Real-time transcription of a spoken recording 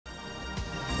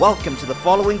Welcome to the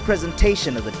following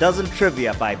presentation of the Dozen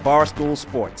Trivia by Barstool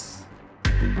Sports.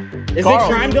 Is it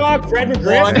Crime Dog, Fred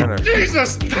McGriff?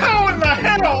 Jesus, how in the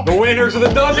hell? The winners of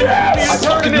the Dozen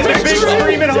turning into big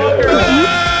screaming hunters.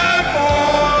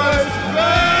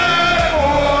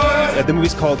 The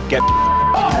movie's called Get. And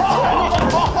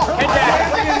that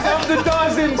is of the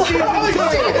Dozen season 2.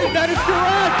 That is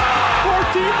correct.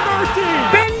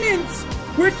 14-13. Bennings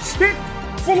with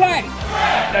Chick-fil-A.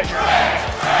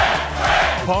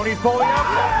 Ponies pulling up.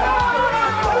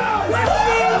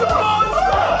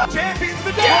 Champions of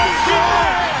the day.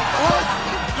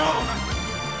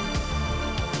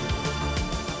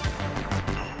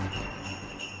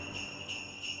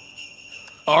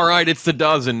 All right, it's the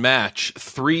Dozen match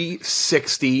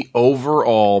 360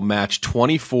 overall, match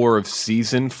 24 of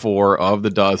season 4 of the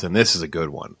Dozen. This is a good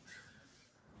one.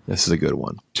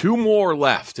 Two more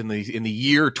left in the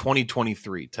year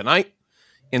 2023. Tonight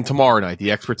and tomorrow night,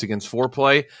 the experts against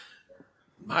foreplay.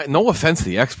 No offense to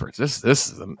the experts. This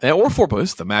is or foreplay.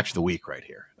 This is the match of the week right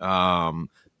here.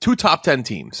 Two top 10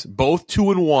 teams, both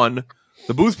 2-1.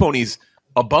 The Booze Ponies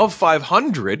above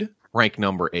 500, ranked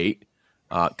number 8.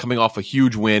 Coming off a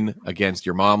huge win against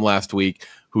your mom last week,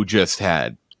 who just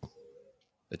had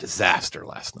a disaster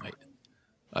last night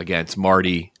against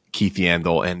Marty, Keith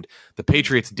Yandel, and the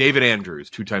Patriots. David Andrews,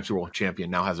 2-time Super Bowl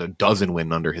champion, now has a dozen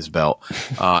win under his belt.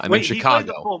 And then Chicago. He played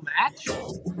the full match?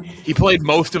 He played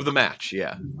most of the match,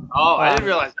 yeah. Oh, I didn't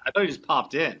realize. I thought he just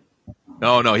popped in.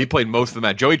 No, he played most of the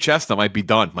match. Joey Chestnut might be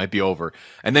done, might be over.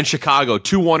 And then Chicago,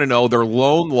 2-1-0, their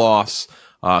lone loss.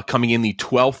 Coming in the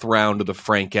 12th round of the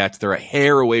Frankettes. They're a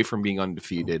hair away from being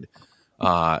undefeated.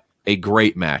 A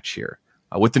great match here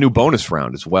with the new bonus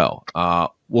round as well.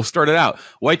 We'll start it out.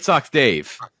 White Sox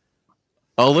Dave.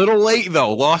 A little late,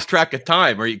 though. Lost track of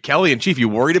time. Are you, Kelly and Chief, you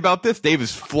worried about this? Dave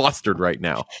is flustered right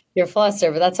now. You're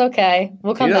flustered, but that's okay.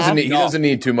 We'll come back. He doesn't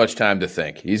need too much time to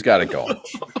think. He's got it going.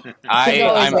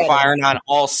 I'm firing on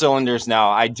all cylinders now.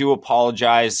 I do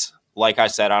apologize. Like I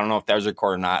said, I don't know if that was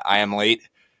recorded or not. I am late.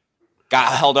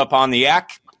 Got held up on the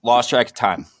yak, lost track of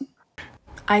time.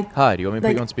 Hi, do you want me to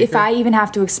put you on speaker? If I even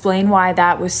have to explain why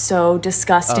that was so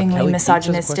disgustingly Kelly,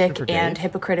 misogynistic and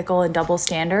hypocritical and double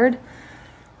standard,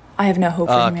 I have no hope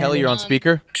for humanity. Kelly, you're on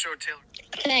speaker. Sure, Taylor.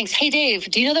 Thanks. Hey,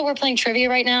 Dave, do you know that we're playing trivia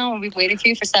right now and we've waited for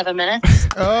you for 7 minutes?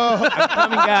 Oh, I'm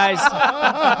coming, guys.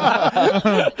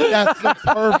 That's the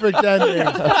perfect ending.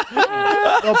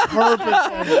 The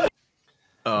perfect ending.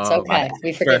 It's okay.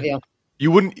 We forgive you.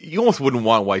 You almost wouldn't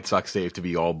want White Sox Dave to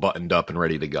be all buttoned up and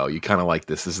ready to go. You kind of like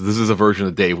this. This is a version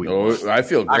of Dave. I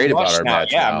feel great about our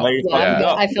match. Yeah,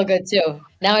 I feel good too.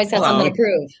 Now he's got something to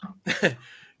prove.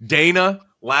 Dana,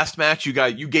 last match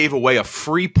you gave away a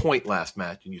free point last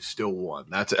match and you still won.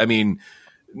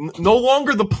 No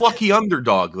longer the plucky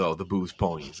underdog though. The Booze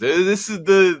Ponies. This is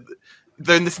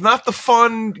it's not the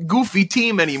fun, goofy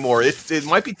team anymore. It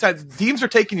might be time. Teams are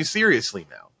taking you seriously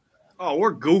now. Oh,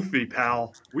 we're goofy,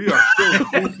 pal. We are still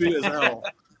goofy as hell.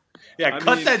 Yeah,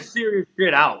 cut that serious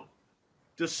shit out.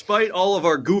 Despite all of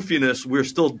our goofiness, we're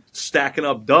still stacking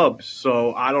up dubs.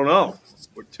 So, I don't know.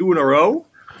 We're 2 in a row?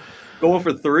 Going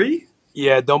for 3?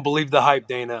 Yeah, don't believe the hype,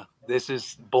 Dana. This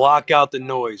is block out the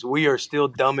noise. We are still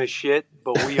dumb as shit,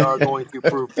 but we are going to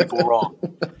prove people wrong.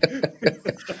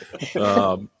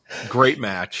 Great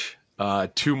match.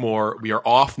 2 more. We are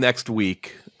off next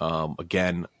week.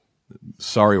 Again,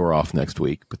 sorry we're off next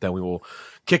week, but then we will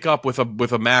kick up with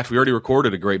a match. We already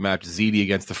recorded a great match, ZD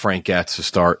against the Frankettes to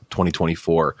start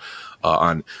 2024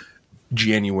 on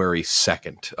January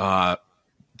 2nd.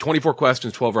 24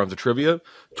 questions, 12 rounds of trivia,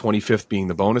 25th being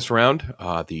the bonus round.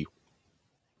 The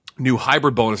new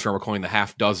hybrid bonus round we're calling the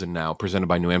half dozen now, presented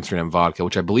by New Amsterdam Vodka,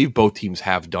 which I believe both teams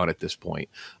have done at this point,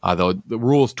 though the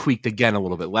rules tweaked again a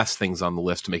little bit, less things on the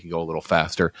list to make it go a little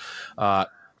faster.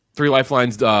 3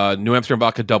 lifelines, New Amsterdam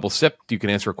Vodka double sip. You can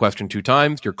answer a question 2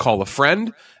 times. Your call a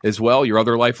friend as well. Your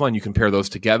other lifeline, you can pair those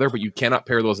together, but you cannot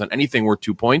pair those on anything worth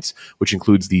 2 points, which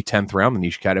includes the 10th round, the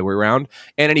niche category round,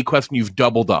 and any question you've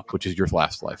doubled up, which is your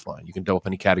last lifeline. You can double up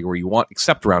any category you want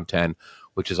except round 10,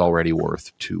 which is already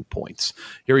worth 2 points.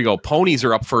 Here we go. Ponies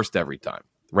are up first every time.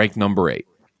 Ranked number 8.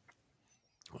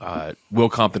 Will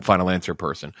Compton, final answer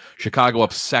person. Chicago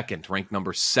up second, ranked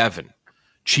number 7.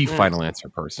 Chief, final answer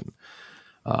person.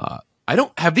 I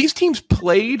don't have these teams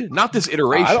played. Not this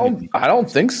iteration. I don't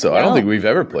think so. I don't think we've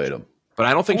ever played them. But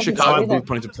I don't think Chicago Booze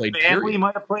Ponies have played. Family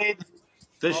might have played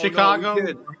this Chicago.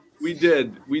 No, we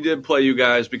did play you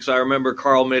guys because I remember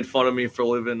Carl made fun of me for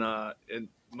living in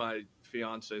my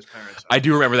fiance's parents' house. I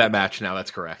do remember that match now.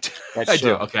 That's correct. I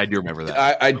do. Okay, I do remember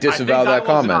that. I disavow that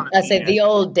comment. I say the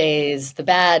old days, the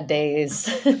bad days.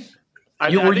 I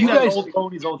think you guys old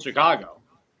Ponies, old Chicago.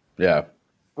 Yeah.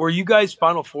 Were you guys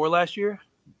Final Four last year?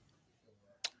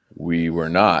 We were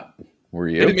not. Were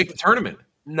you? They didn't make the tournament.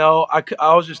 No,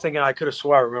 I was just thinking I could have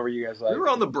swore I remember you guys like. We were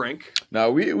on the brink.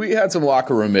 No, we had some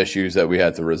locker room issues that we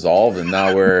had to resolve, and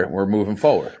now we're moving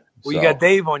forward. Well, you got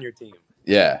Dave on your team.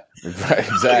 Yeah,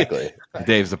 exactly.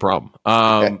 Dave's the problem.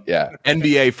 Yeah.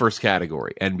 NBA first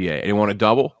category. NBA. Anyone want a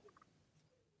double?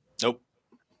 Nope.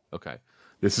 Okay.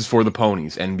 This is for the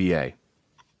Ponies. NBA.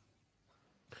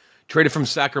 Traded from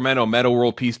Sacramento, Metta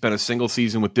World Peace spent a single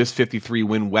season with this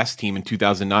 53-win West team in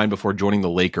 2009 before joining the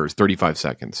Lakers. 35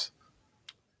 seconds.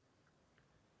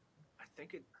 I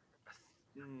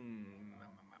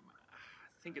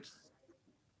think it's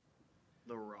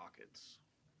the Rockets.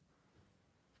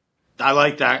 I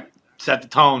like that. Set the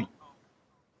tone.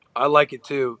 I like it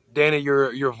too. Dana,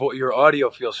 your audio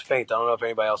feels faint. I don't know if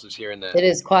anybody else is hearing that. It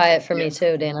is quiet for me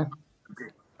too, Dana.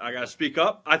 I got to speak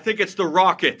up. I think it's the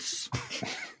Rockets.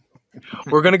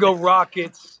 We're going to go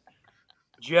Rockets.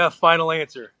 Jeff, final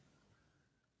answer.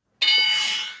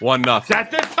 1-0.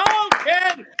 Set the tone,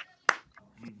 kid.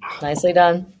 Nicely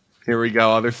done. Here we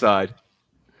go, other side.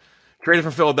 Traded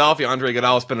from Philadelphia, Andre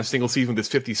Iguodala spent a single season with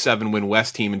this 57-win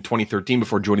West team in 2013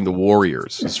 before joining the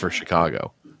Warriors. This is for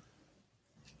Chicago.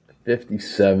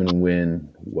 57-win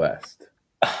West.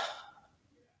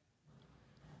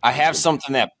 I have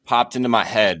something that popped into my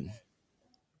head.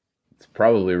 It's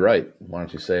probably right. Why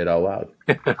don't you say it out loud?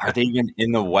 Are they even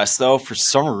in the West, though? For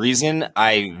some reason,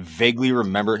 I vaguely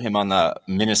remember him on the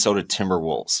Minnesota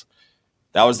Timberwolves.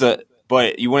 That was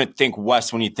but you wouldn't think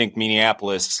West when you think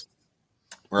Minneapolis,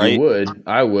 right? You would.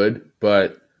 I would,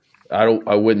 but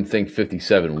I wouldn't think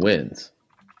 57 wins.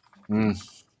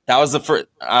 That was the first.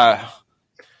 5,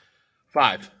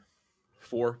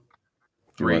 4,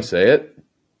 3. You want to say it?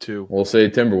 2. We'll say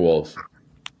Timberwolves.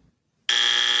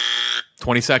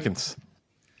 20 seconds.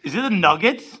 Is it the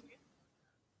Nuggets?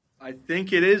 I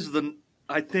think it is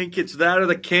I think it's that or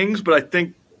the Kings, but I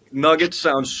think Nuggets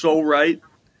sounds so right.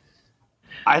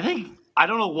 I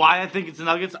don't know why I think it's the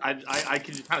Nuggets. I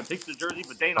can just kind of pick the jersey,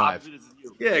 but Dana, obviously this is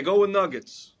you. Yeah, go with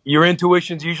Nuggets. Your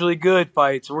intuition's usually good,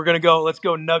 Fights. So we're going to go. Let's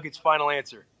go Nuggets final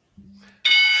answer.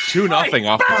 2-0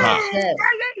 off the top.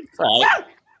 Right.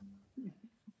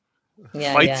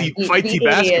 Yeah, Fightsy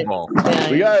basketball.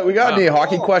 Yeah. We got any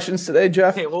hockey questions today,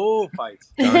 Jeff? Hey,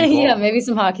 Fights. Yeah, maybe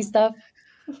some hockey stuff.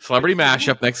 Celebrity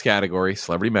mashup, next category.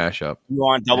 Celebrity mashup. You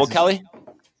want double, Kelly?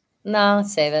 No,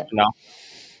 save it. No.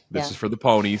 This is for the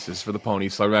Ponies. Celebrity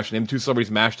mashup. Name 2 celebrities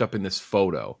mashed up in this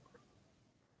photo.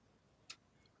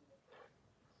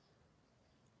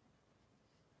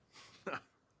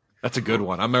 That's a good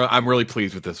one. I'm really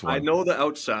pleased with this one. I know the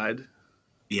outside.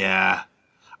 Yeah.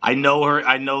 I know her.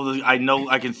 I know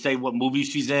I can say what movie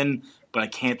she's in, but I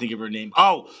can't think of her name.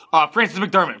 Oh, Frances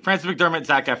McDermott.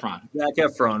 Zac Efron. Zac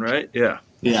Efron, right? Yeah.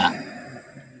 Yeah.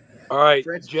 All right,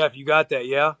 Jeff, you got that,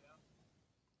 yeah?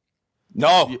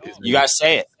 No, you got to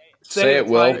say it. Say it,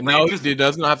 Will. No, it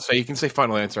doesn't have to say. You can say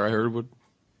final answer. I heard it would.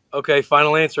 Okay,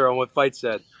 final answer on what Fight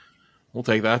said. We'll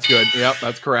take that. That's good. Yep,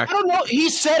 that's correct. I don't know. He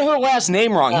said her last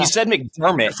name wrong. He said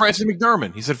McDermott. Frances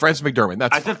McDermott. He said Frances McDermott.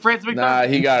 I said Frances McDermott. Nah,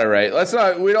 he got it right.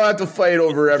 We don't have to fight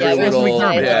over every little.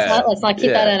 Let's not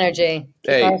keep that energy.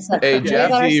 Hey,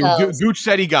 Jeff. Gooch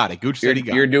said he got it.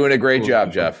 You're doing a great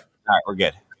job, Jeff. All right, we're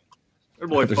good. Good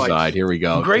boy, Other side. Here we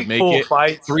go. Great make full it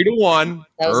fight. 3-1.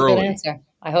 That was early. a good answer.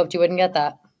 I hoped you wouldn't get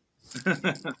that.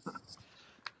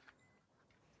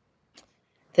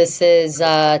 This is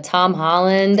Tom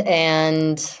Holland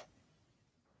and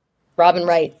Robin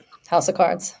Wright, House of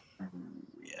Cards.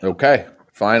 Okay,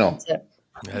 final. That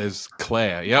is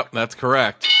Claire. Yep, that's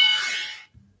correct.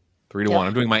 3-1.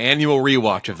 I'm doing my annual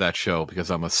rewatch of that show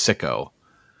because I'm a sicko.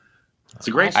 It's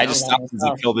a great show. I just stopped because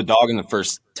he killed the dog in the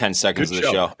first 10 seconds of the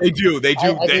show. They do. I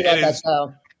do love that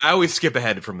show. I always skip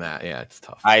ahead from that. Yeah, it's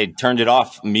tough. I turned it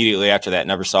off immediately after that.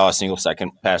 Never saw a single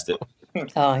second past it.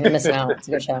 Oh, you're missing out. It's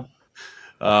a good show.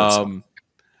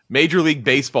 Major League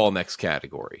Baseball next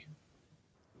category.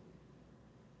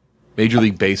 Major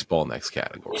League Baseball next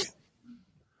category.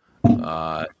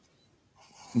 Anyone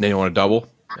want a double?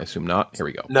 I assume not. Here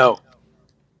we go. No.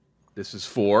 This is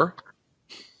for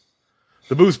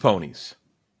the Booze Ponies.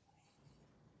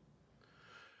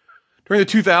 During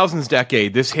the 2000s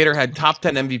decade, this hitter had top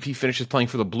 10 MVP finishes playing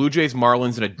for the Blue Jays,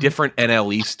 Marlins, and a different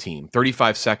NL East team.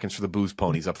 35 seconds for the Booze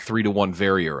Ponies, up 3-1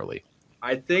 very early.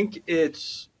 I think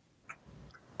it's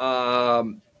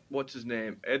what's his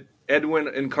name? Edwin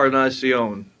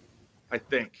Encarnacion, I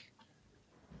think.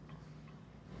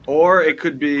 Or it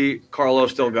could be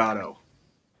Carlos Delgado.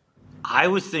 I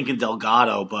was thinking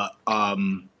Delgado, but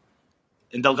and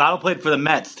Delgado played for the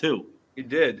Mets too. He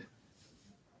did.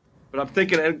 But I'm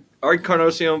thinking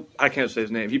Encarnacion, I can't say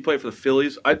his name. He played for the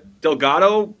Phillies.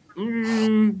 Delgado?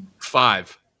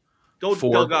 5. 4.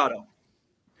 Delgado.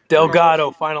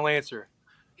 Delgado, final answer.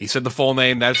 He said the full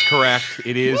name. That's correct.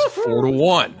 It is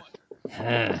 4-1.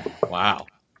 Wow.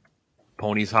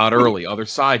 Ponies hot early. Other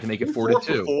side to make it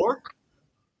 4-2. 4?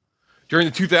 During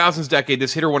the 2000s decade,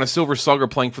 this hitter won a Silver Slugger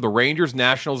playing for the Rangers,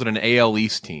 Nationals, and an AL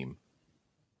East team.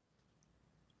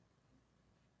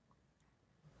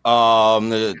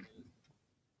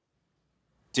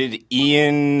 Did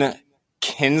Ian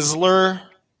Kinsler?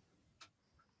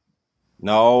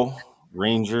 No.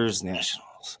 Rangers,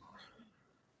 Nationals.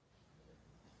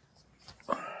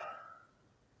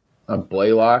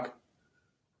 Blaylock?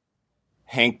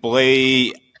 Hank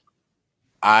Blay.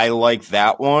 I like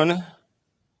that one. Do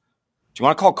you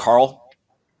want to call Carl?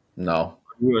 No.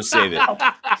 I'm going to save it.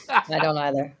 I don't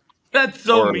either. That's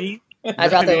so mean.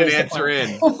 I'd rather lose an answer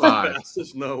in. 5. That's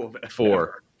just no.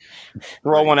 4.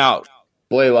 Throw one out.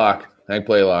 Blaylock. Hank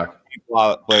Blaylock.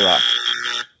 Blaylock.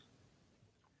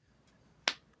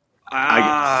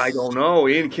 I don't know.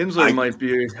 Ian Kinsler might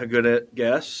be a good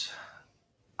guess.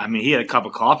 I mean, he had a cup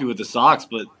of coffee with the Sox,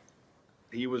 but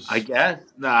he was. I guess.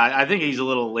 I think he's a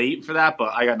little late for that,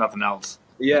 but I got nothing else.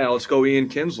 Yeah, let's go Ian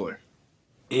Kinsler.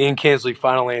 Ian Kinsley,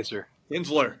 final answer.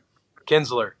 Kinsler.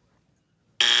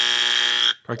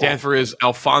 Correct answer is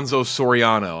Alfonso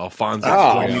Soriano.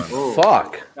 Soriano.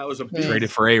 Fuck. That was a traded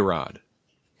for A-Rod.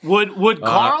 Would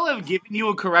Carl have given you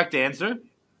a correct answer?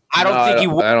 I don't think he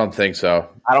would. I don't think so.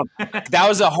 That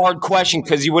was a hard question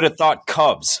because you would have thought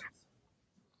Cubs.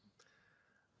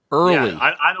 Early. Yeah,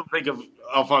 I don't think of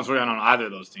Alfonso Soriano on either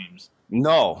of those teams.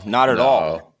 No, not at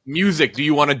all. Music, do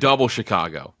you want to double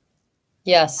Chicago?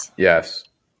 Yes. Yes.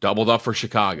 Doubled up for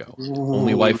Chicago.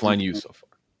 Only lifeline used so far.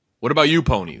 What about you,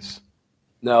 Ponies?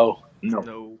 No.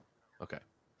 Okay.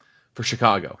 For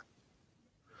Chicago.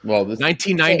 Well, this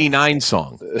 1999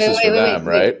 song. This is for them,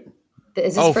 right?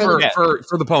 Is this for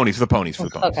the Ponies.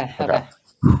 Okay.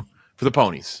 For the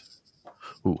Ponies.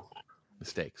 Ooh,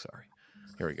 mistake. Sorry.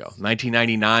 Here we go.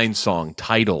 1999 song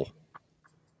title.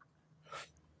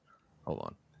 Hold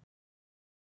on.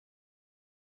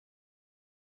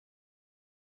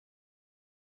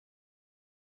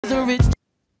 Richard.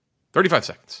 35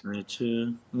 seconds.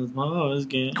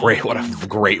 Great. What a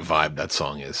great vibe that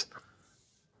song is.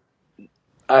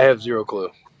 I have zero clue.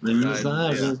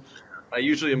 I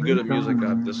usually am good at music. I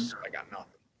got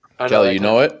nothing. Kelly, you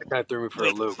know it? Kind of threw me for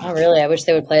a loop. Oh, really? I wish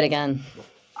they would play it again.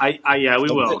 Yeah,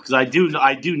 we will, because I do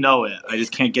know it. I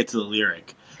just can't get to the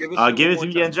lyric. Give it to me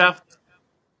again, Jeff.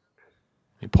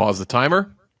 You pause the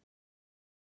timer.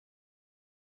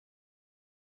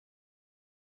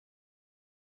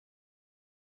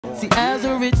 See, as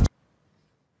a rich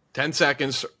 10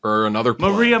 seconds or another play.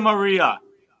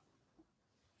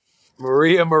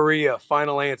 Maria,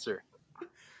 final answer.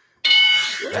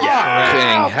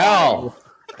 Fucking hell.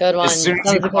 Good one. As soon as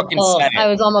That you was a good fucking pull. said it. I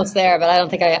was almost there, but I don't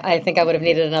think I think I would have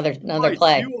needed another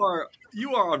play.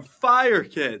 You are on fire,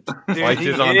 kid. Lights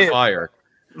is on fire.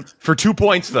 For 2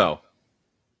 points, though.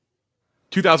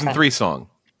 2003 song.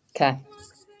 Okay.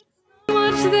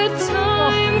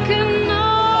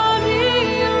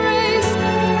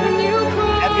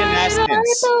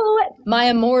 Evanescence. My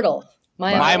Immortal.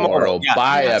 My Immortal. Yes.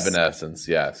 By Evanescence,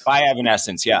 yes. By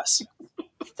Evanescence, yes.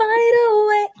 Fight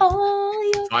away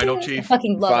all your Final, fears. Chief. I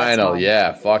fucking love that Final, song.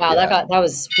 yeah. Fuck Wow, yeah. that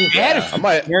was.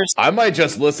 I might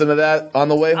just listen to that on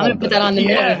the way home. I'm gonna put that on the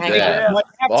Yeah. Fuck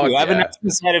yeah.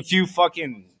 Evanescence had a few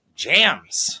fucking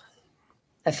jams.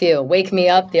 A few. Wake Me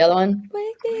Up. The other one.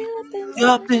 Wake me up inside.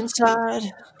 Up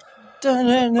inside.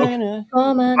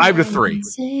 5-3.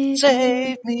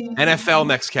 Save me. NFL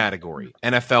next category.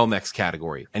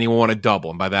 Anyone want to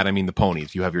double? And by that I mean the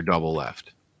Ponies. You have your double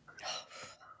left.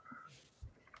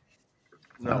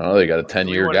 I don't know. They got a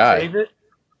 10-year guy.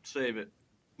 Save it.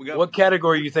 What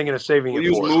category are you thinking of saving We it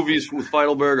use for? movies with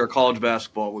Feidelberg or college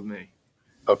basketball with me.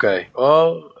 Okay.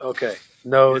 Oh, okay.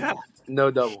 No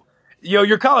double. Yo,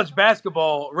 your college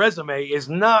basketball resume is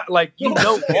not like you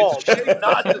know ball.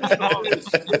 Not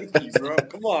the bro.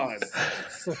 Come on.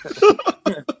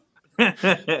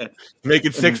 Make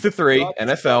it 6-3.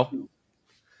 NFL.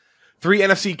 3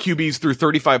 NFC QBs threw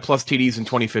 35-plus TDs in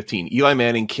 2015. Eli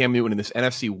Manning, Cam Newton, and this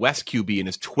NFC West QB in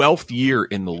his 12th year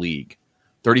in the league.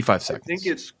 35 seconds. I think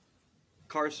it's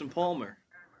Carson Palmer.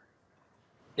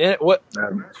 Yeah, what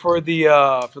for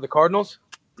the Cardinals?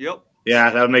 Yep.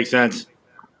 Yeah, that would make sense.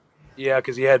 Yeah,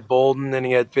 because he had Bolden and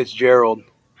he had Fitzgerald.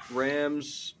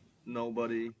 Rams,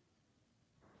 nobody.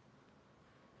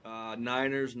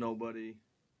 Niners, nobody.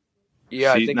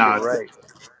 Yeah, I think you're right.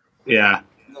 Yeah.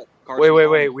 Wait.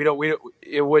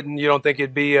 You don't think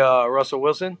it'd be Russell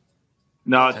Wilson?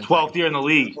 No, 12th year in the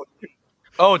league.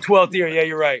 Oh, 12th year. Yeah,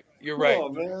 you're right. You're right. Oh,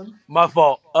 man. My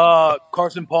fault.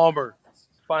 Carson Palmer.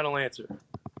 Final answer.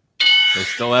 They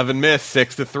still haven't missed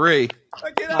 6-3.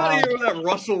 Get out of here with that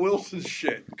Russell Wilson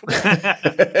shit. Come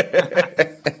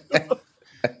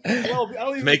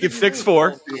on. Make it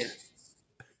 6-4.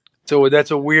 So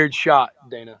that's a weird shot,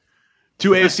 Dana. 2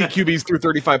 AFC QBs threw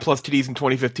 35-plus TDs in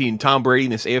 2015. Tom Brady,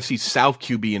 this AFC South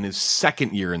QB in his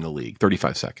second year in the league.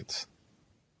 35 seconds.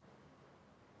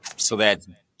 So that's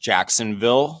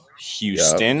Jacksonville,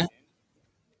 Houston. Yep.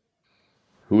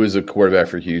 Who is the quarterback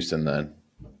for Houston then?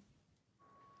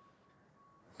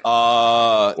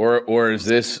 Or is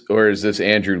this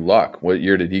Andrew Luck? What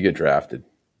year did he get drafted?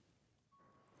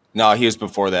 No, he was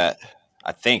before that.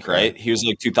 I think, right? He was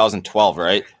like 2012,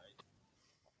 right?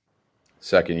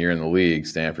 Second year in the league,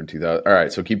 Stanford 2000. All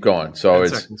right, so keep going. So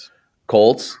it's seconds.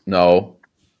 Colts? No.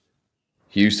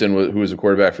 Houston, who was the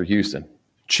quarterback for Houston?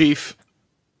 Chief,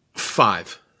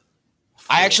 5.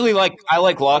 I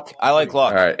like Luck. I like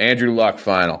Luck. All right, Andrew Luck,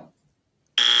 final.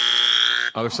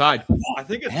 Other side. I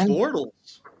think it's Bortles.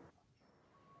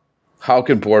 How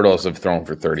could Bortles have thrown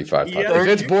for 35? Yeah, If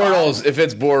it's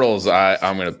Bortles,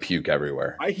 I'm going to puke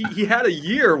everywhere. He had a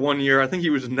year one year. I think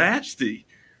he was nasty.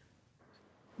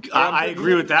 I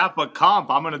agree with that, but Comp,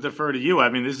 I'm going to defer to you. I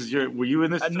mean, were you in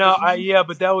this? Yeah,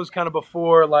 but that was kind of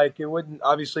before. Like it wouldn't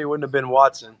have been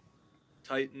Watson.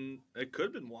 Titan. It could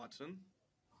have been Watson.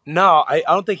 No, I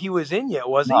don't think he was in yet,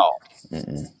 was he? No.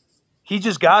 Mm-mm. He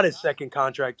just got his second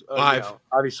contract. 5.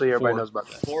 Obviously, everybody 4. knows about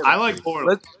that. I like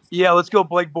Bortles. Let's go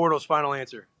Blake Bortles. Final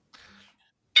answer.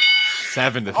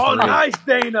 7-3. Oh, nice,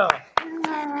 Dana.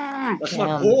 That's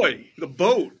my boy. The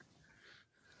boat.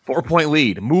 4-point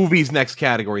lead. Movies next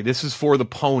category. This is for the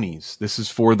Ponies.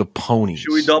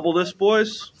 Should we double this,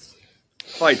 boys?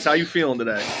 Feits, how you feeling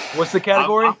today? What's the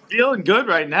category? I'm feeling good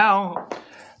right now.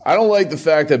 I don't like the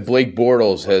fact that Blake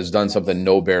Bortles has done something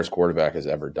no Bears quarterback has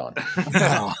ever done.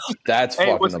 That's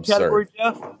fucking what's the absurd. category,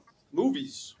 Jeff?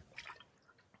 Movies.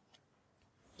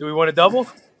 Do we want to double?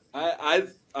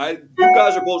 You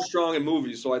guys are both strong in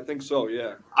movies, so I think so.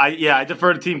 Yeah. I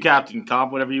defer to team captain.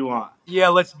 Comp, whatever you want. Yeah,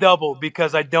 let's double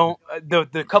because I don't.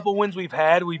 The couple wins we've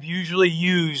had, we've usually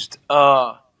used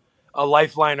a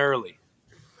lifeline early.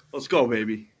 Let's go,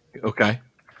 baby. Okay.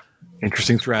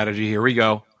 Interesting strategy. Here we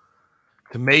go.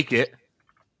 To make it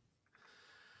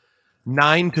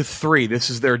 9-3. This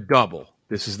is their double.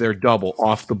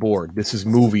 Off the board. This is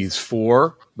movies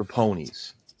for the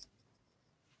Ponies.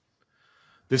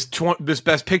 This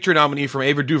Best Picture nominee from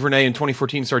Ava DuVernay in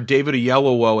 2014 starred David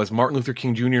Oyelowo as Martin Luther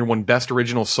King Jr. and won Best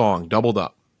Original Song. Doubled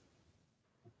up.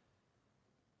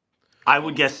 I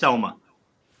would guess Selma.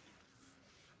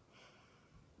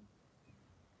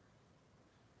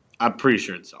 I'm pretty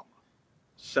sure it's Selma.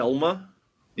 Selma?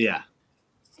 Yeah.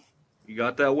 You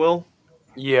got that, Will?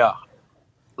 Yeah.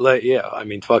 I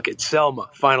mean, fuck it. Selma.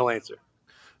 Final answer.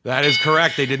 That is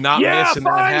correct. They did not miss in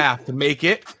that half to make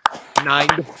it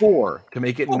 9-4.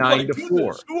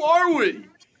 Who are we?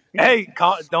 Hey,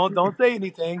 don't say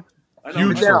anything.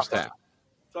 Huge first half.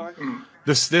 Sorry.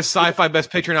 This sci-fi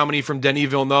Best Picture nominee from Denis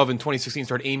Villeneuve in 2016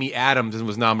 starred Amy Adams and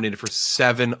was nominated for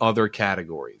 7 other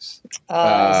categories.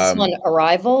 This one,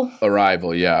 Arrival?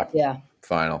 Arrival, yeah. Yeah.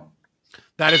 Final.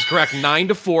 That is correct.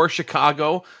 9-4,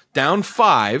 Chicago, down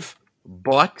 5,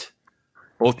 but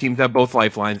both teams have both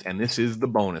lifelines, and this is the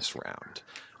bonus round.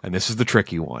 And this is the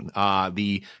tricky one.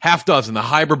 The half dozen, the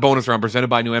hybrid bonus round presented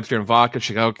by New Amsterdam Vodka.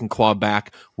 Chicago can claw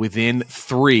back within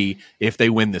 3 if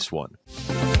they win this one.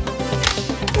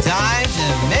 Time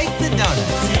to make the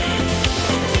donuts.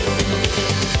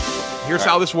 Here's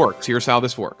how this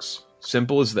works.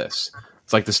 Simple as this.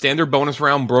 It's like the standard bonus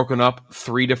round broken up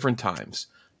 3 different times.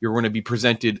 You're going to be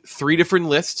presented 3 different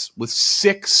lists with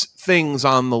 6 things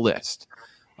on the list.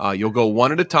 You'll go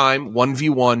one at a time,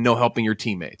 1v1, no helping your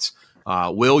teammates.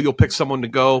 Will, you'll pick someone to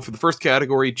go for the first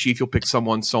category. Chief, you'll pick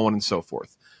someone, so on and so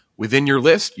forth. Within your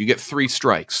list, you get 3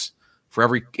 strikes. For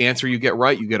every answer you get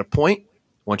right, you get a point.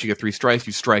 Once you get 3 strikes,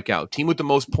 you strike out. Team with the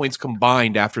most points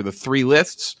combined after the 3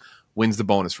 lists wins the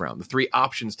bonus round. The 3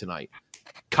 options tonight: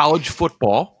 college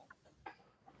football,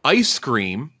 ice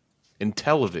cream, and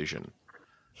television.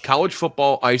 College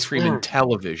football, ice cream, and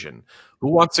television. Who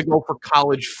wants to go for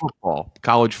college football?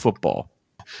 College football.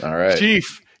 All right.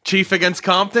 Chief against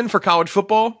Compton for college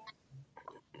football.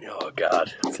 Oh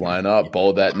God. Let's line up.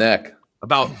 Bowl that neck.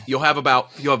 You'll have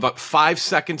about 5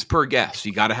 seconds per guess.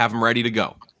 You got to have them ready to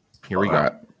go. Here we go.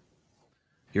 Right.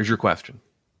 Here's your question.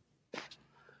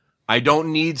 I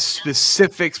don't need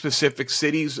specific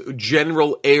cities.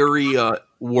 General area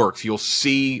works. You'll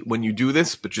see when you do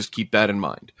this, but just keep that in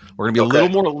mind. We're going to be a little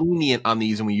more lenient on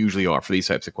these than we usually are for these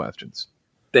types of questions.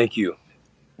 Thank you.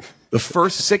 The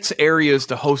first 6 areas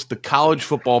to host the college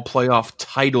football playoff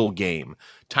title game.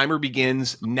 Timer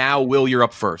begins now. Will, you're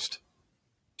up first.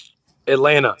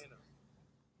 Atlanta.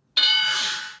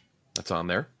 That's on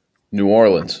there. New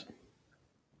Orleans.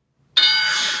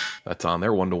 That's on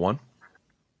there. 1-1.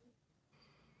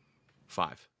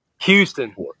 5.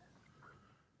 Houston.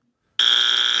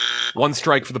 1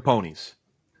 strike for the Ponies.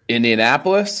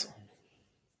 Indianapolis.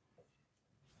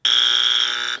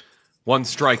 1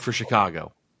 strike for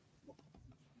Chicago.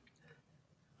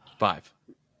 5,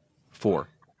 4,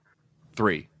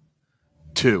 3,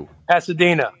 2.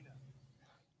 Pasadena.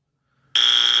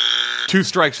 2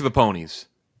 strikes for the Ponies.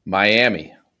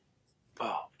 Miami.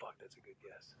 Oh, fuck, that's a good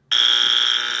guess.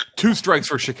 2 strikes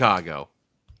for Chicago.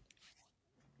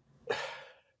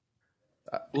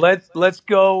 Let's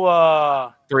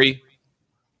go 3,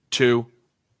 2.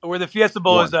 where the Fiesta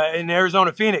Bowl is in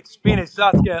Arizona, Phoenix,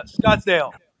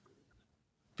 Scottsdale.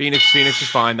 Phoenix is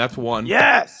fine. That's 1.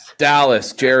 Yes.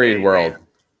 Dallas. Jerry World.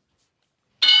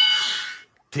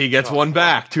 T gets 1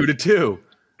 back. 2-2.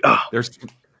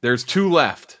 There's 2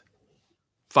 left.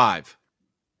 5,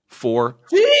 4,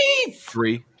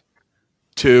 3,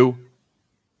 2,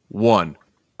 1.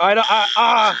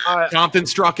 Compton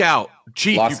struck out.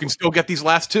 Chief, you can still get these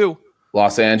last 2.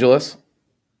 Los Angeles.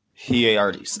 He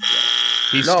already.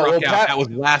 He struck out. That was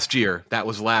last year. All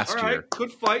right.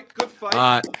 Good fight.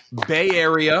 Bay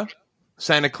Area,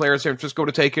 Santa Clara, San Francisco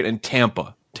to take it, and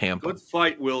Tampa. Good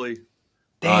fight, Willie.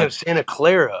 Damn, Santa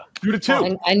Clara.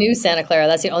 2-2. I knew Santa Clara.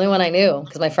 That's the only one I knew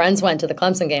because my friends went to the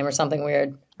Clemson game or something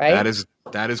weird, right?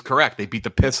 That is correct. They beat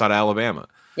the piss out of Alabama.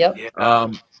 Yep.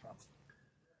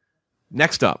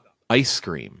 Next up, ice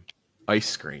cream. All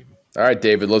right,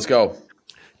 David, let's go.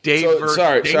 Dave.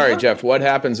 Sorry, Jeff. What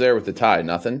happens there with the tie?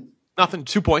 Nothing.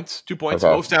 2 points.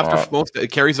 Okay. Most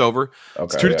it carries over. Okay,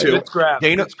 it's 2-2.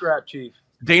 Good scrap, Chief.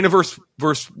 Dana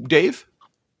versus Dave.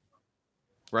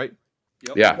 Right.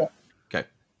 Yep. Yeah. Okay.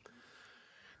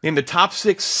 Name the top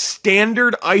 6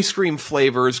 standard ice cream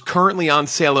flavors currently on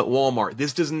sale at Walmart.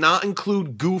 This does not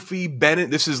include Goofy, Bennett.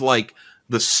 This is like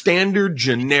the standard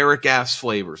generic ass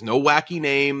flavors. No wacky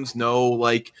names. No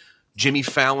like Jimmy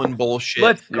Fallon bullshit.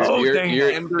 Let's go.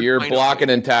 You're blocking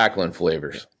and tackling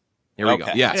flavors. Here we go.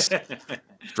 Yes.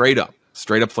 Straight up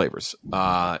flavors.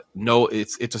 No,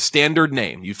 it's a standard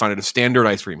name. You find it at a standard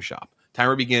ice cream shop.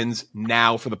 Timer begins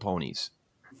now for the Ponies.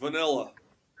 Vanilla.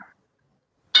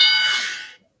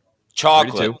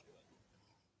 Chocolate.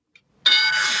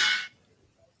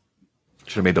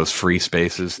 Should have made those free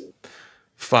spaces.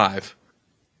 5,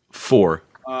 4,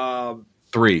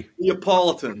 3.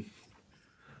 Neapolitan.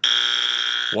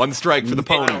 1 strike for the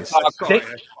Ponies.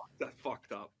 That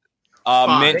fucked up.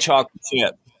 Mint chocolate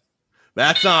chip.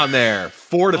 That's on there.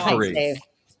 4-3. Thanks,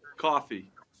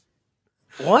 Coffee.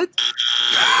 What?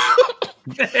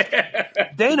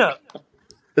 Dana.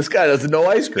 This guy doesn't know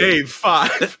ice cream. Dave,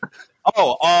 5.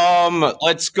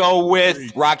 Let's go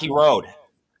with Rocky Road.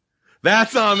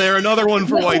 That's on there. Another one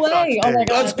for White Sox. Oh my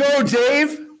God. Let's go,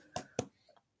 Dave.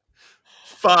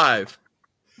 5,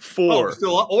 4.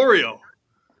 Still Oreo.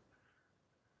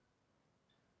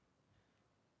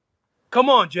 Come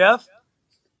on, Jeff.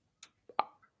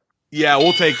 Yeah,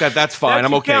 we'll take that. That's fine.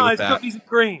 I'm okay with that. Cookies and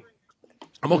cream.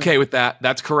 I'm okay with that.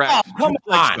 That's correct. Oh, come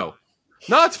on. No,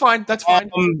 that's fine. That's fine.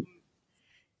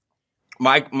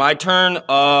 My turn.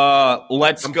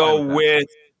 Let's go with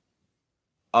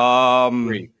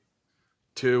 3,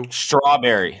 2.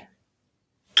 Strawberry.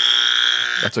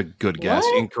 That's a good guess.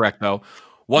 Incorrect though.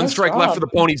 1 strike left for the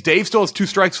Ponies. Dave still has 2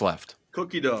 strikes left.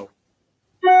 Cookie dough.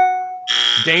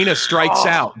 Dana strikes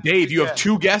out. Dave, you have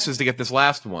 2 guesses to get this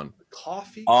last one.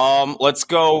 Coffee. Let's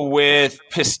go with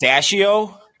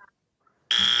pistachio.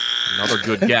 Another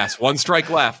good guess. 1 strike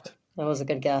left. That was a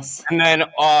good guess. And then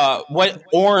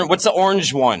what's the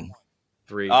orange one?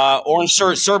 3. Orange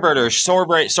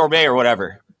sorbet or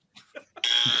whatever.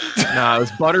 Nah, it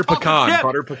was butter pecan.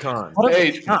 Butter pecan.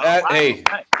 Hey,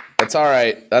 that's all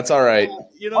right. That's all right.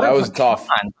 You know, that was tough.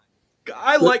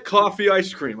 I like coffee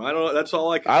ice cream. I don't know. That's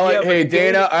all I can. Hey,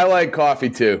 Dana, I I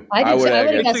coffee too. I would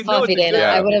have guessed coffee, Dana.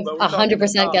 Yeah. I would have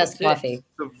 100% guessed coffee.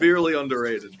 Severely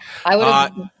underrated. I would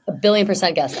have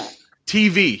 1,000,000,000% guessed that.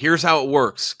 TV, here's how it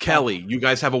works. Kelly, you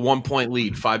guys have a 1-point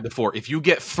lead, 5-4. If you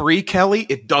get 3, Kelly,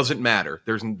 it doesn't matter.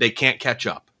 They can't catch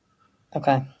up.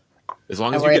 Okay. As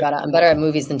long as I worry about it. I'm better at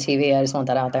movies than TV. I just want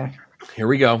that out there. Here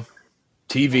we go.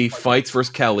 TV, Feits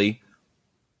versus Kelly.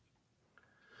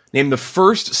 Name the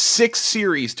first 6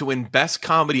 series to win Best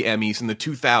Comedy Emmys in the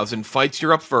 2000s. Feits,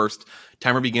 you're up first.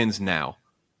 Timer begins now.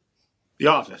 The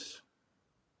Office.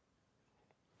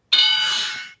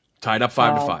 Tied up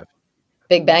 5-5.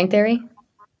 Big Bang Theory?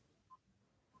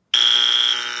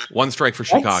 1 strike for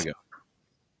Chicago.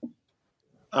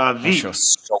 That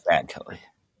show's so bad, Kelly.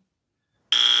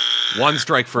 1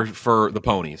 strike for the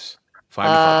Ponies. 5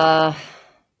 to 5.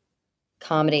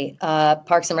 Comedy.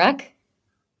 Parks and Rec.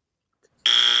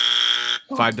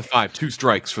 5 to 5. 2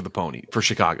 strikes for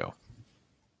Chicago.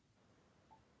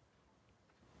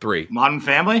 3. Modern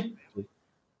Family.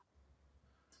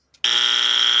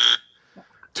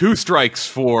 2 strikes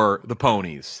for the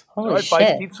Ponies. Holy All right, shit.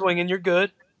 Feits, keep swinging. You're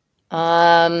good.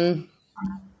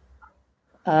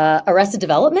 Arrested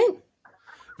Development.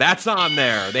 That's on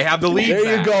there. They have the lead.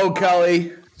 There you go,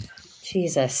 Kelly.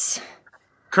 Jesus.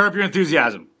 Curb Your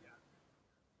Enthusiasm.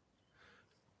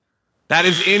 That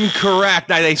is incorrect.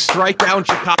 They strike down.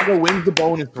 Chicago wins the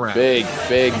bonus round. Big.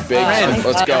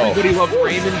 Let's go. Everybody loved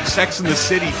Raymond. Sex in the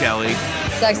City, Kelly.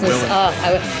 Sex and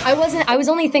I was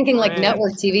only thinking like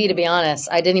network TV, to be honest.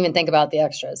 I didn't even think about the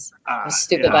extras. It was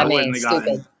stupid by me.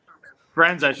 Stupid.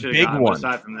 Friends, I should have gotten one.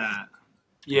 Aside from that.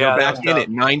 Yeah, back in it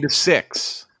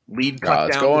 9-6. Lead cut down.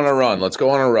 Let's go on a run. Let's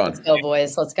go,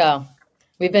 boys. Let's go.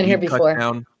 We've been here before. Cut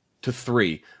down to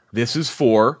 3. This is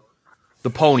for the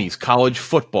Ponies. College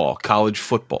football.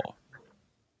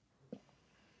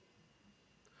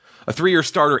 A 3-year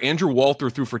starter, Andrew Walter,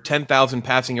 threw for 10,000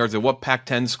 passing yards at what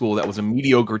Pac-10 school that was a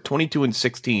mediocre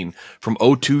 22-16 from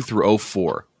 02 through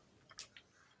 04?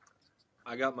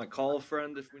 I got my call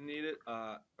friend if we need it.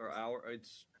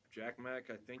 It's Jack Mack,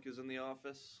 I think, is in the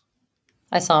office.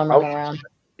 I saw him running around.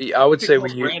 I would say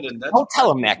we don't tell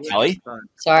him that, Kelly.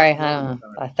 Sorry, I don't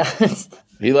know.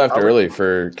 He left early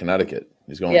for Connecticut.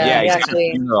 He's going. Yeah,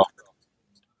 actually.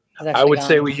 I would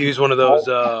say we use one of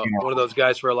those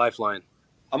guys for a lifeline.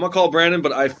 I'm gonna call Brandon,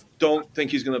 but I don't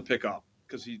think he's gonna pick up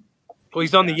because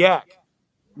he's on the yak.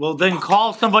 Well, then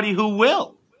call somebody who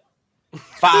will.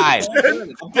 5.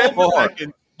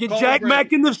 Get Jack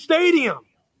Mack in the stadium.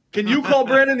 Can you call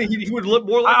Brandon? He would look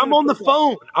more like. I'm on the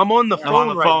phone. I'm on the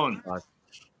phone.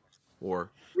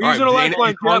 4. We're using a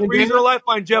lifeline, Jeff. We're using a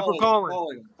lifeline, Jeff. We're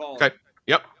calling. Okay.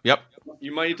 Yep.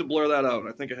 You might need to blur that out.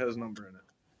 I think it has his number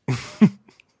in it.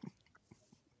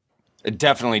 It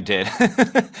definitely did.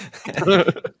 Motherfucker.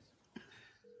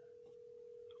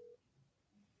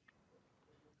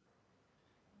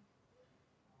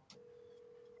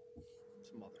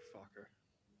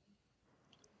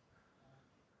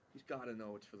 He's got to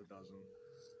know it's for the dozen.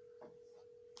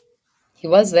 He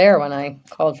was there when I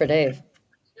called for Dave.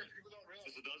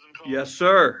 Yes,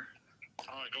 sir. All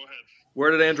right, go ahead. Where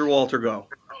did Andrew Walter go?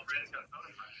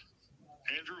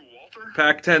 Andrew Walter?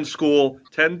 Pac-10 school,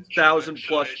 10,000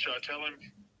 plus. Tell him.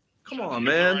 Come on,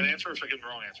 man. Right answer or should I give the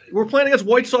wrong answer? We're playing against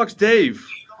White Sox Dave.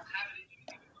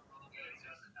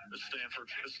 It's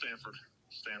Stanford.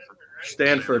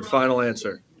 Stanford, final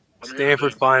answer.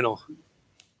 Stanford final.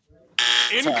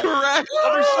 Incorrect.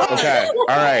 Okay. All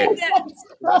right.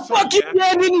 Fuck you,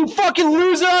 Brandon, you fucking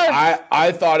loser.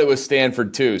 I thought it was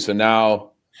Stanford too. So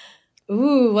now,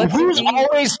 who's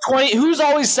always 20? Who's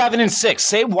always 7 and 6?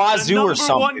 Say Wazoo or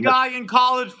something. One guy in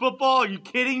college football. Are you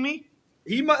kidding me?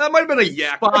 That might have been a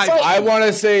yak. I want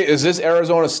to say, is this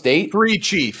Arizona State? 3,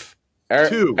 Chief.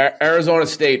 2. Arizona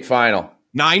State final.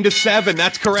 9-7.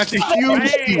 That's correct. A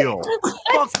huge deal.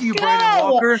 Fuck you,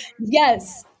 Brandon Walker.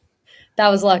 Yes. That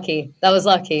was lucky. No,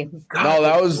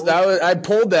 that was. I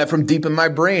pulled that from deep in my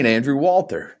brain, Andrew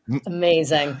Walter.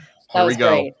 Amazing. That Here was we go.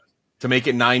 great. To make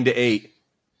it 9-8.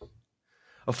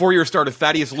 A 4-year starter,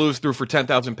 Thaddeus Lewis, threw for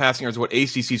 10,000 passing yards at what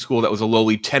ACC school that was a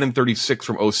lowly 10-36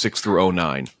 from 06 through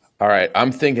 09? All right,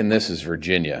 I'm thinking this is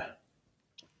Virginia.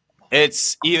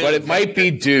 It's either, but it might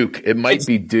be Duke. It might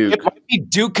be Duke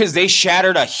because they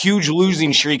shattered a huge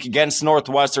losing streak against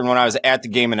Northwestern when I was at the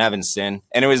game in Evanston,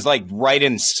 and it was like right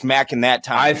in smack in that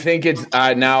time. I think it's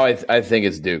now. I think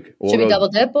it's Duke. Should we double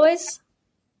dip, boys?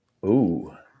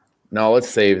 Ooh, no. Let's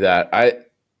save that.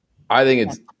 I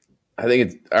think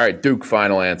it's all right. Duke.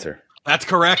 Final answer. That's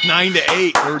correct.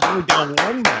 9-8. We're down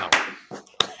 1 now.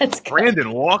 That's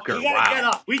Brandon Walker.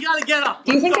 We gotta get up.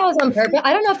 Do you think that was on purpose?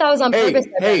 I don't know if that was on purpose.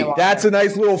 Hey, that's a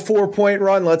nice little 4-point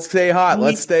run. Let's stay hot.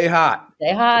 Stay hot.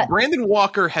 Brandon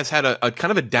Walker has had a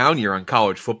kind of a down year on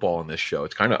college football in this show.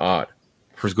 It's kind of odd.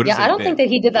 For as good as I don't think that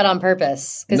he did that on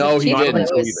purpose. No, he didn't.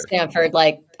 It was Stanford.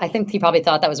 I think he probably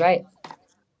thought that was right.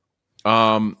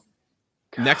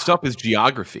 Next up is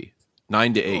geography.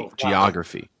 9-8.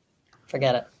 Geography.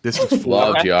 Forget it. This is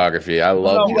love geography. I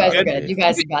love you guys are good. You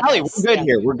guys got this. We're good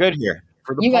here. We're good here.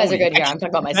 You guys are good here. I'm talking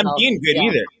about myself. I'm being good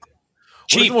either.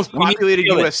 What is the most populated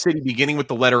U.S. city beginning with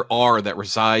the letter R that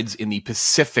resides in the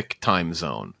Pacific time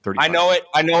zone? I know it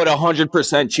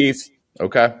 100%, Chief.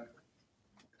 Okay.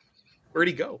 Where'd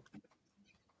he go?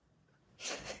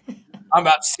 I'm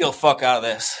about to steal fuck out of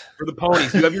this. For the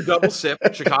Ponies, you have your double sip.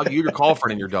 Chicago, you have your call for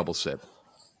it in your double sip.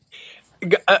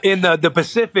 In the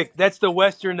Pacific, that's the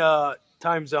Western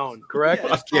time zone, correct?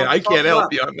 Yeah, I can't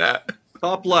help you on that.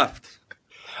 Top left.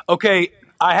 Okay,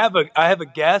 I have a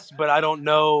guess, but I don't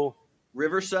know.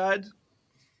 Riverside.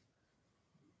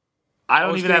 I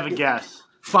don't even have a guess.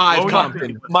 5,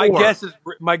 Compton. My 4.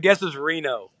 guess is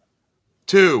Reno.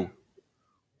 2.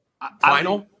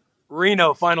 Final?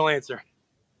 Reno, final answer.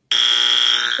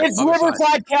 It's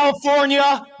Riverside,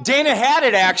 California. Dana had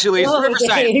it, actually. It's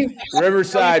Riverside.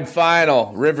 Riverside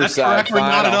final. Riverside final.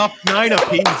 Not enough. 9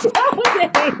 apiece.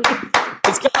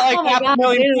 It's got like half a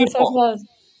million people.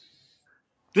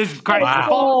 This is crazy.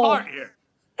 Wow. Here.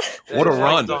 What a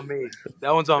run.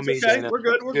 That one's on me, Okay, Dana. we're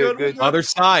good. We're good. Other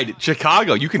side,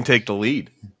 Chicago, you can take the lead.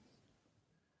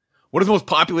 What is the most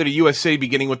populated U.S. city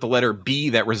beginning with the letter B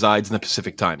that resides in the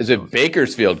Pacific time? Is it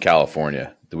Bakersfield,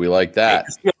 California? Do we like that?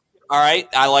 All right,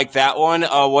 I like that one.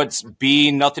 What's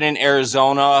B? Nothing in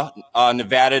Arizona.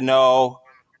 Nevada, no.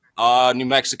 New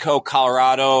Mexico,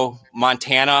 Colorado,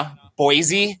 Montana,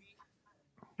 Boise.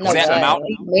 No, that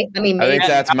mountain? I mean, I think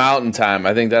that's mountain time.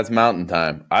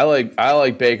 I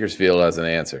like Bakersfield as an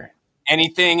answer.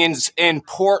 Anything in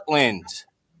Portland?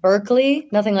 Berkeley?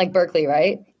 Nothing like Berkeley,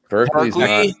 right? Berkeley's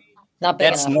not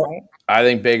big enough, right? I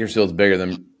think Bakersfield's bigger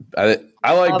than I like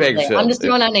Probably. Bakersfield. I'm just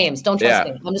throwing out names. Don't trust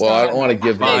me. I'm just I don't want to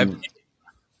give 5,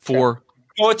 4.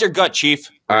 Go with your gut, Chief.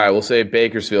 All right, we'll say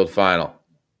Bakersfield final.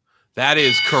 That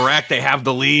is correct. They have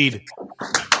the lead.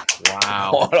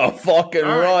 Wow. What a fucking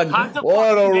run.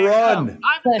 What a run.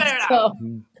 Let's go.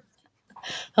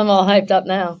 I'm all hyped up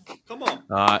now. Come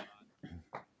on.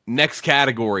 Next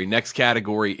category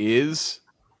is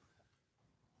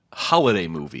holiday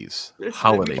movies. Let's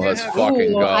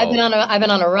fucking go. I've been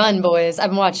on a run, boys.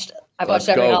 I've watched every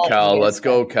holiday Cal. movie. Let's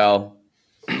go, Cal.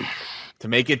 To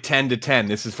make it 10-10,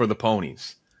 this is for the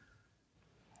Ponies.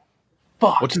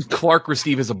 Fuck. What did Clark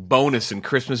receive as a bonus in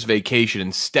Christmas Vacation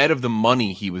instead of the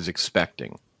money he was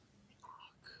expecting?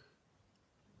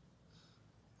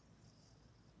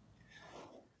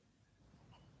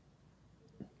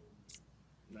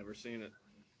 Never seen it.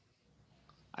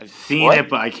 I've seen it,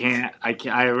 but I can't.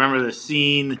 I remember the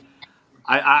scene.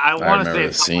 I want to say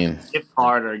it's like a gift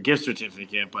card or a gift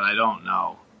certificate, but I don't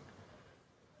know.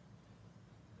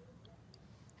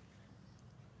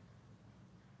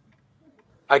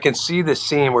 I can see the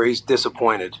scene where he's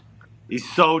disappointed. He's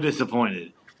so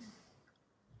disappointed.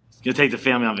 He's gonna take the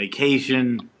family on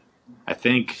vacation. I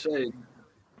think. Say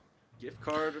gift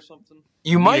card or something.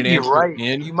 You might be right.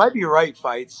 You might be right,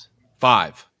 Feits.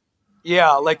 5.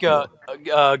 Yeah, like a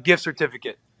gift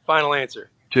certificate. Final answer.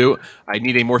 2. I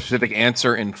need a more specific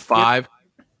answer in 5.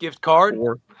 Gift card.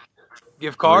 4.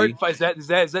 Gift card. 3, Is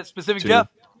that specific, 2. Jeff?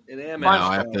 An No,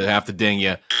 I have to ding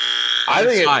you. I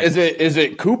think is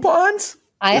it coupons?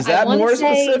 Is that more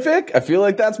specific? I feel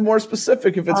like that's more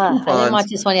specific if it's coupons. I didn't watch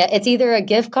this one yet. It's either a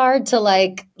gift card to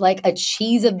like a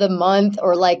cheese of the month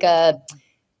or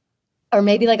or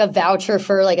maybe like a voucher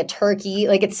for like a turkey.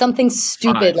 Like it's something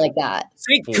stupid like that.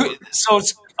 So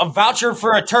it's a voucher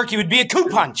for a turkey would be a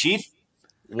coupon, Chief.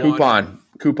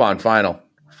 Coupon final.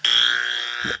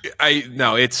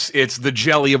 No, it's the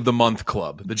Jelly of the Month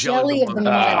Club. The Jelly of the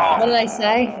month. What did I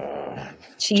say?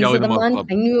 Cheese Jelly of the month? Club.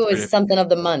 I knew it was something of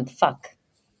the month. Fuck.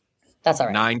 That's all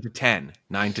right. 9-10.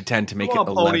 9-10 to make it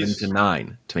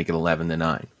 11-9. To make it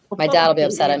 11-9. My dad will be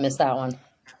upset I missed that one.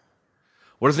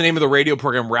 What is the name of the radio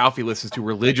program Ralphie listens to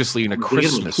religiously in A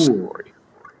Christmas Story?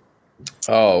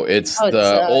 Oh, it's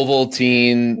the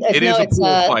Ovaltine. It is a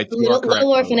pool fight.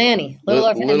 Little Orphan Annie. Little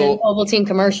Orphan and then Ovaltine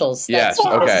commercials. Yes, That's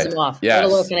what okay. pisses him off. Yes.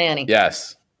 Little Orphan Annie.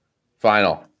 Yes.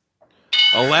 Final.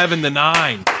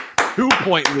 11-9.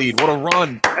 2-point lead. What a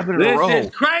run. 7 in a row. This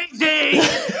is crazy.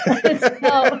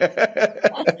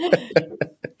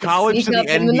 College to the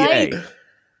NBA.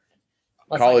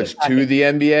 College to the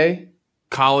NBA?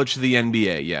 College to the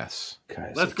NBA, yes.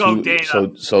 Okay, Let's go,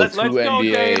 Dana. Let's go,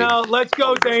 Dana. Let's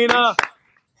go, Dana.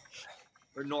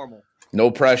 Or normal. No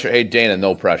pressure. Hey, Dana,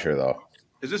 no pressure, though.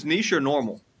 Is this niche or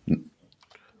normal?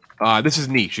 This is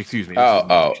niche, excuse me.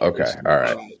 Okay. All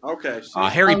right. Okay.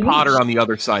 Harry Potter on the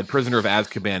other side, Prisoner of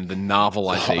Azkaban, the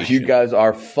novelization. Oh, you guys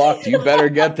are fucked. You better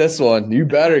get this one.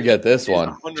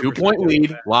 2-point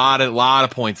lead. Lot of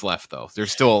points left, though.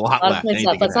 There's still a lot left.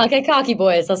 Let's not get cocky,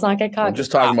 boys. Let's not get cocky. I'm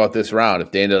just talking about this round.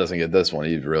 If Dana doesn't get this one,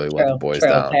 you'd really let the boys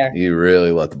down. Fair. You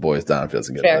really let the boys down if he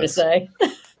doesn't get Fair this. to say.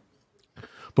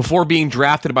 Before being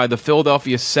drafted by the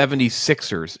Philadelphia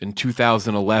 76ers in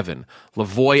 2011,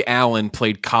 Lavoy Allen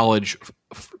played college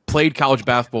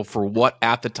basketball for what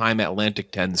at the time Atlantic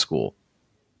 10 school?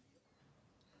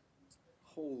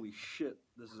 Holy shit.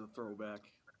 This is a throwaway. throwback.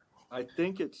 I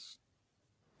think it's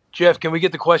Jeff, can we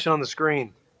get the question on the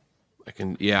screen? I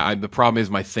can. Yeah. The problem is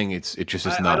my thing. It just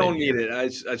is not. I don't need it.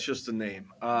 It's just a name.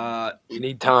 You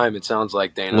need time. It sounds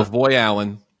like Dana. Lavoy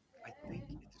Allen. I think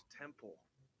it's Temple.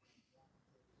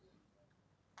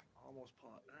 Almost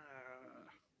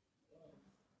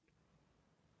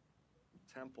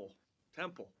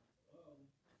Temple.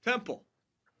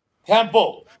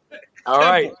 All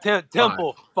right,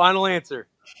 Temple. Final answer.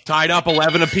 Tied up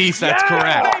 11 apiece. That's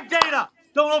correct. Hey, Dana,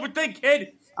 don't overthink,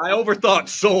 kid. I overthought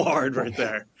so hard right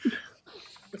there.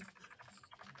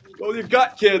 Go with your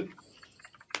gut, kid.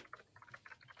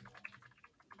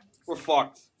 We're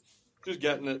fucked. Just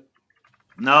getting it.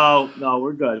 No,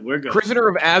 we're good. We're good. Prisoner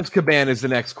of Azkaban is the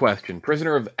next question.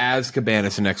 Prisoner of Azkaban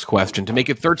is the next question. To make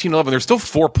it 13-11, there's still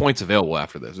 4 points available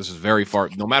after this. This is very far.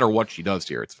 No matter what she does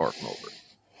here, it's far from over.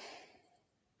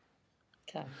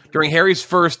 Okay. During Harry's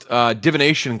first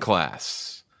divination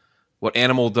class, what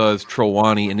animal does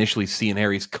Trelawney initially see in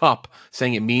Harry's cup,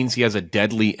 saying it means he has a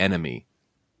deadly enemy?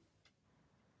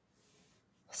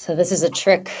 So this is a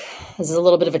trick. This is a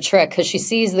little bit of a trick because she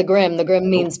sees the Grim. The Grim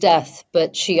means death,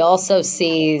 but she also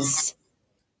sees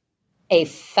a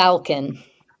falcon.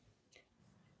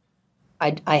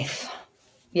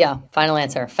 Yeah, final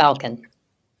answer, falcon.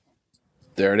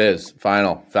 There it is.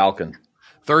 Final, falcon.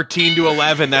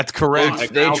 13-11. That's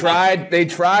correct. They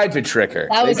tried to trick her.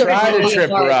 That was they a tried really to trip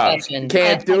hard her up. question.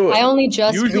 Can't do it. I only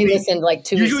just re-listened like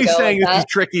 2 weeks ago. Usually saying this is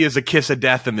tricky is a kiss of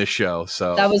death in this show.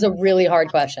 So that was a really hard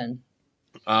question.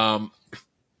 4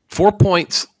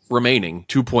 points remaining,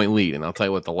 2-point lead, and I'll tell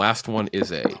you what. The last one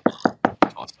is a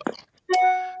toss-up.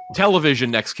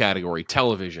 Television. Next category.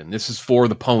 Television. This is for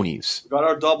the Ponies. Got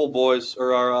our double, boys,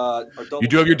 or our double. You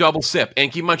do have your double sip,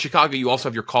 and keep in mind, Chicago. You also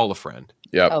have your call a friend.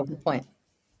 Yep. Oh, good point.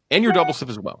 And your double sip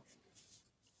as well.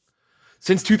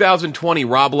 Since 2020,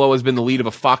 Rob Lowe has been the lead of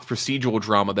a Fox procedural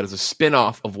drama that is a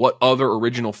spin-off of what other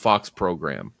original Fox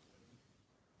program?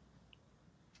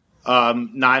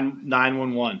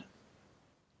 911.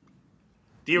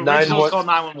 The original is called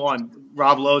 911.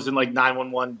 Rob Lowe's in like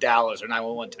 911 Dallas or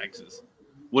 911 Texas.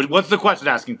 What's the question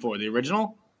asking for? The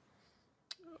original?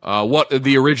 What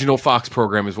the original Fox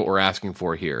program is what we're asking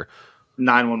for here.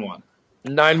 911.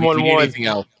 911. Anything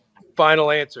else?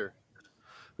 Final answer.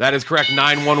 That is correct.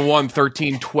 911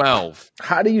 1312.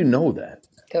 How do you know that?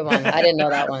 Come on. I didn't know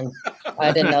that one.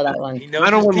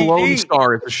 911 Lone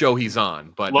Star is the show he's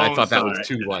on, but I thought that was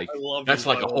too that's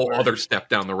like a whole other step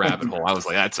down the rabbit hole. I was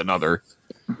like, that's another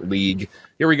league.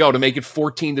 Here we go to make it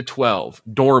 14-12.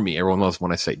 Dormy. Everyone loves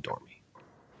when I say Dormy.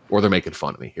 Or they're making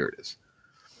fun of me. Here it is.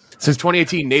 Since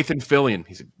 2018, Nathan Fillion,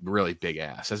 he's a really big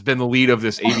ass, has been the lead of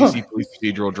this ABC police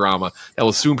procedural drama that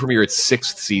will soon premiere its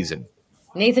 6th season.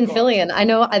 Nathan Fillion. I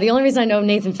know the only reason I know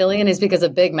Nathan Fillion is because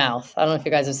of Big Mouth. I don't know if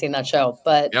you guys have seen that show,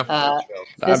 but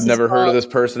I've never heard of this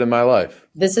person in my life.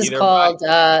 This is called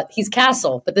he's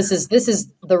Castle, but this is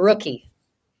the Rookie.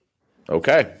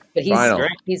 Okay. But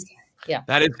he's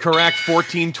That is correct.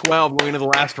 14-12 going into the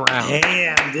last round.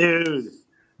 Damn, dude.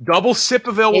 Double sip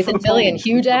available Nathan for the Fillion, Ponies.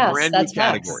 huge ass. Brand new That's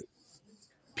category.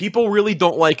 People really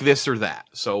don't like this or that,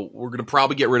 so we're going to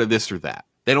probably get rid of this or that.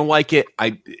 They don't like it.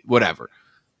 Whatever.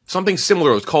 Something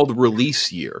similar. It's called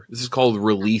release year. This is called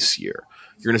release year.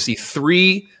 You're going to see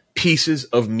 3 pieces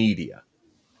of media.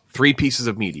 3 pieces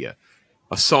of media.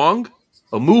 A song,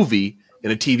 a movie,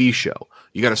 and a TV show.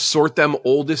 You got to sort them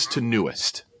oldest to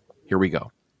newest. Here we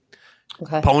go.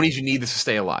 Okay. Ponies, you need this to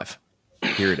stay alive.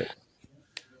 Here it is.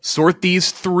 Sort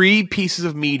these 3 pieces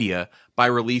of media by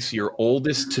release year,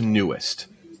 oldest to newest.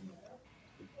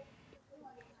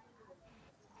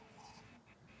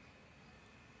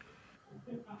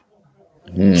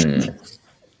 I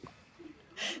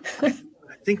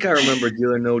think I remember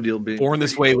Deal or No Deal being Born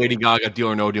This Way, Lady Gaga, Deal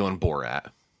or No Deal, and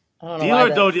Borat. Deal or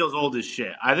No Deal's old as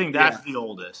shit. I think that's the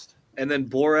oldest. And then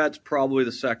Borat's probably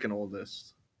the second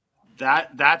oldest.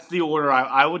 That's the order.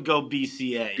 I would go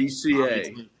BCA.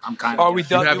 BCA. I'm kind Are of. we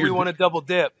done? Do we want to double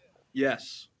dip?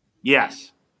 Yes.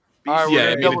 Yes. All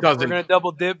right, we're going to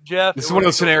double dip, Jeff. This is one of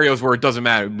those scenarios where it doesn't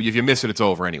matter. If you miss it, it's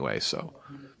over anyway. So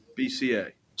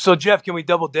BCA. So, Jeff, can we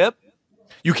double dip?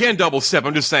 You can double sip.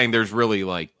 I'm just saying there's really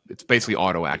it's basically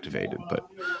auto-activated. But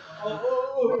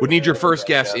would need your first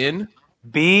guess in?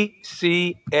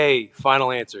 BCA.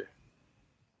 Final answer.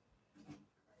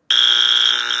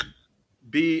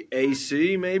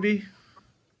 BAC, maybe?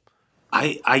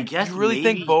 I guess you really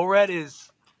think Borat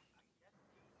is...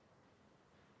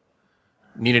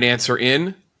 Need an answer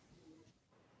in?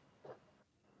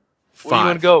 5. Where do you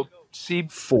want to go?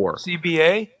 4.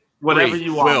 CBA? Whatever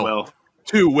you want, Will.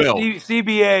 2, Will.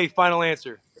 CBA, final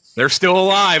answer. They're still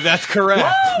alive. That's correct.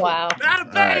 Wow. All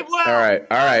right.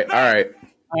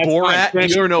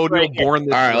 Borat, you know, born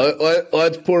this. All right,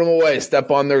 let's put them away.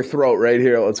 Step on their throat right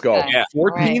here. Let's go. Yeah.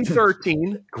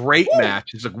 14-13. Great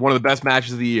match. It's like one of the best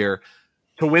matches of the year.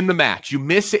 To win the match, you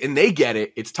miss it and they get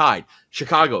it. It's tied.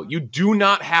 Chicago, you do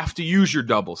not have to use your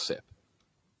double sip.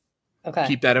 Okay.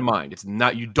 Keep that in mind. It's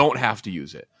not. You don't have to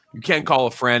use it. You can call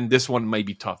a friend. This one may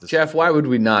be tough. Jeff, why would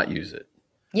we not use it?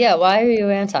 Yeah, why are you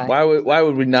anti? Why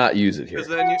would we not use it here?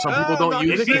 Some people don't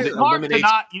use it because it hard eliminates. to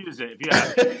not use it. If you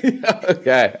have it.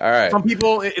 Okay, all right. Some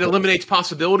people it eliminates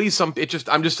possibilities. I'm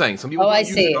just saying. Some people. Oh, I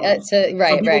see. Right.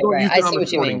 I see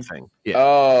what you mean. Yeah.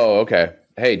 Oh, okay.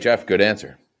 Hey, Jeff, good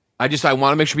answer. I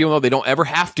want to make sure people know they don't ever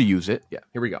have to use it. Yeah,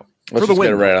 here we go. Let's just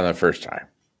get it right on the first time.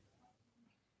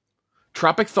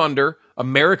 Tropic Thunder,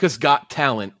 America's Got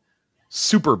Talent,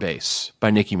 Super Bass by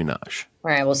Nicki Minaj.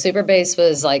 All right. Well, Super Bass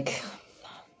was like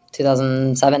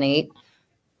 2007-8.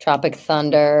 Tropic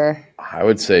Thunder. I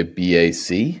would say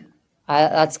BAC.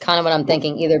 That's kind of what I'm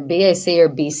thinking. Either BAC or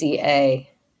BCA.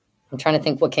 I'm trying to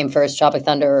think what came first, Tropic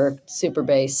Thunder or Super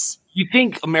Bass. You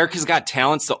think America's Got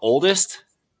Talent's the oldest?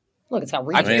 Look, it's got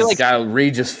Regis. It's got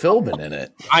Regis Philbin in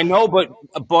it. I know, but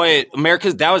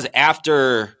that was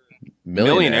after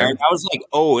Millionaire. That was like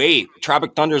 08.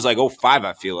 Tropic Thunder's like 05,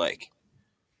 I feel like.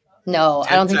 No,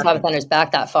 I don't think Tropic Thunder's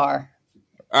back that far.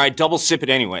 All right, double sip it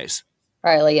anyways.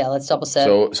 All right, let's double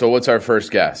sip. So what's our first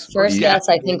guess? First guess,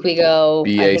 I think we go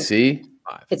BAC.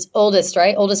 It's oldest,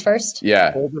 right? Oldest first?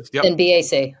 Yeah. Oldest, yep. Then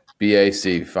BAC.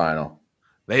 BAC final.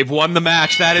 They've won the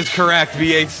match. That is correct.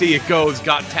 BAC, it goes.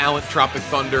 Got Talent, Tropic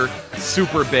Thunder,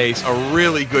 Super Bass. A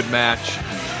really good match.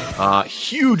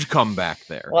 Huge comeback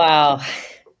there. Wow.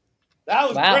 That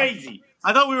was crazy.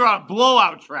 I thought we were on a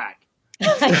blowout track.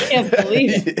 I can't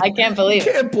believe it.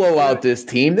 You can't blow out this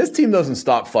team. This team doesn't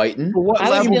stop fighting.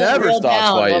 This team never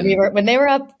stops fighting. When they were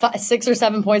up 6 or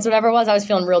 7 points, whatever it was, I was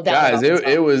feeling real down. Guys,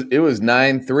 it was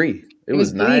 9-3. It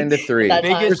was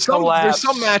 9-3. There's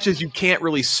some matches you can't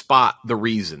really spot the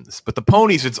reasons, but the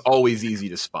Ponies, it's always easy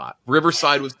to spot.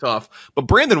 Riverside was tough, but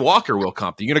Brandon Walker will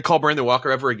come. You going to call Brandon Walker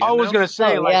ever again? I was going to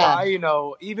say,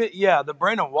 the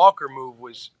Brandon Walker move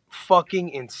was fucking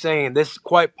insane. This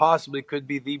quite possibly could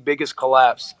be the biggest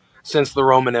collapse since the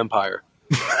Roman Empire.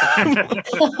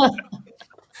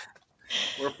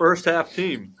 We're a first half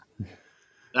team.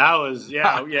 That was we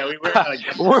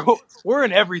were we're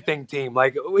an everything team.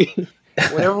 Like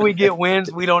whenever we get wins,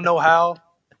 we don't know how.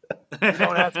 We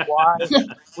don't ask why.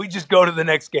 We just go to the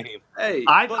next game. Hey,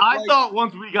 I thought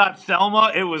once we got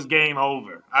Selma, it was game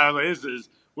over. I was like,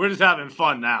 we're just having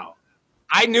fun now.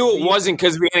 I knew it wasn't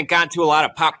because we hadn't gotten to a lot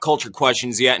of pop culture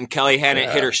questions yet, and Kelly hadn't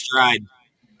hit her stride.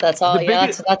 That's all.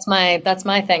 That's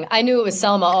my thing. I knew it was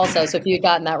Selma also. So if you had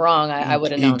gotten that wrong, I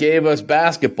would have known. He gave us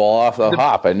basketball off the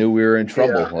hop. I knew we were in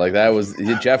trouble. Like that was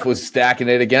Jeff was stacking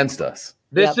it against us.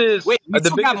 This is we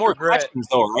still got more questions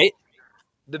though, right?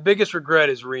 The biggest regret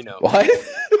is Reno. What?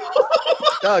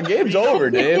 No, game's over,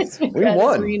 Dave. We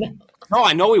won. No,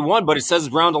 I know we won, but it says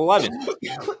round 11.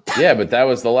 Yeah, but that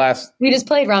was the last. We just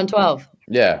played round 12.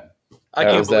 Yeah.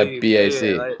 That was that BAC.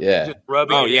 Yeah.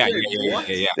 Oh, yeah.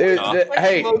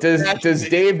 Hey, does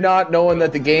Dave not knowing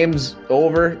that the game's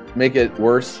over make it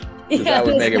worse? Because that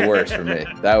would make it worse for me.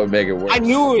 That would make it worse. I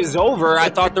knew it was over. I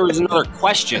thought there was another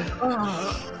question.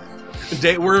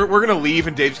 Dave, we're going to leave,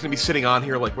 and Dave's going to be sitting on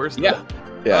here like, where's the...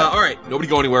 Yeah. All right. Nobody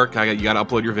go anywhere. You got to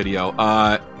upload your video.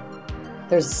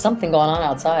 There's something going on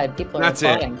outside. People are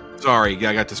applauding. Sorry,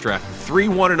 I got distracted.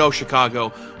 3-1-0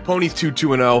 Chicago. Ponies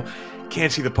 2-2-0.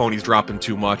 Can't see the Ponies dropping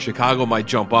too much. Chicago might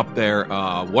jump up there.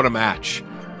 What a match.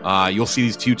 You'll see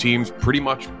these two teams pretty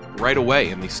much right away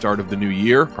in the start of the new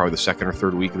year, probably the second or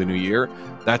third week of the new year.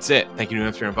 That's it. Thank you to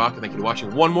Amsterdam Vodka. Thank you for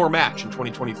watching. One more match in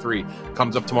 2023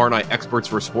 comes up tomorrow night. Experts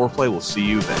versus Foreplay. We'll see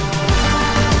you then.